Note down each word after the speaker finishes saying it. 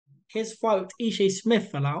his fight with Ishe Smith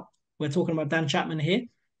fell out. We're talking about Dan Chapman here.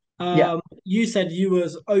 Yeah. You said you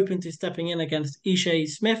was open to stepping in against Ishe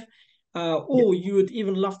Smith, Yeah. or you would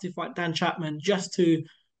even love to fight Dan Chapman just to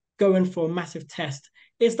go in for a massive test.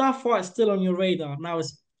 Is that fight still on your radar now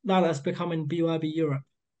that's becoming BYB Europe?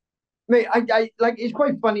 Mate, I like it's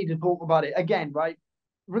quite funny to talk about it again, right?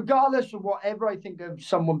 Regardless of whatever I think of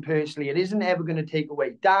someone personally, it isn't ever going to take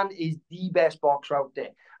away. Dan is the best boxer out there.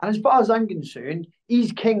 And as far as I'm concerned,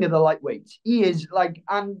 he's king of the lightweights. He is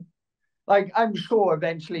and I'm sure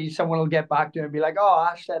eventually someone will get back to him and be like, oh,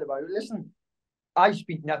 Ash said about you. Listen, I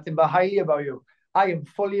speak nothing but highly about you. I am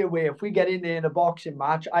fully aware if we get in there in a boxing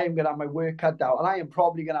match, I am going to have my work cut out and I am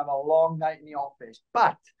probably going to have a long night in the office.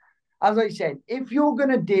 But as I said, if you're going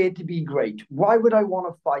to dare to be great, why would I want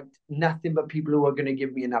to fight nothing but people who are going to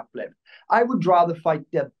give me an uplift? I would rather fight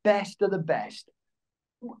the best of the best.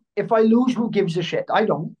 If I lose, who gives a shit? I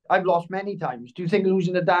don't. I've lost many times. Do you think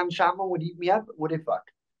losing to Dan Chapman would eat me up? Would it fuck?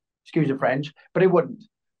 Excuse the French, but it wouldn't.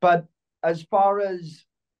 But as far as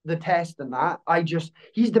the test and that,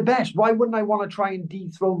 he's the best. Why wouldn't I want to try and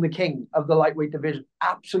dethrone the king of the lightweight division?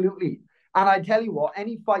 Absolutely. And I tell you what,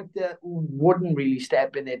 any fighter who wouldn't really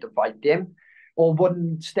step in there to fight him or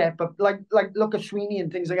wouldn't step up, like look at Sweeney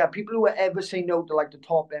and things like that. People who ever say no to like the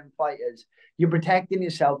top end fighters, you're protecting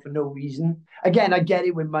yourself for no reason. Again, I get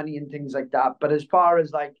it with money and things like that, but as far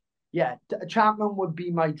as like, yeah, Chapman would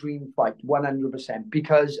be my dream fight, 100%.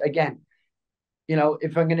 Because again,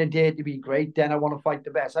 if I'm gonna dare to be great, then I want to fight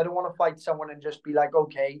the best. I don't want to fight someone and just be like,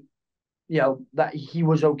 okay, that he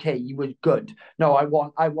was okay, he was good. No, I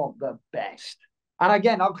want the best. And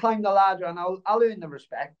again, I'll climb the ladder and I'll earn the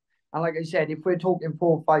respect. And like I said, if we're talking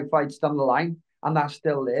 4 or 5 fights down the line and that's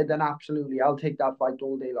still there, then absolutely I'll take that fight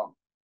all day long.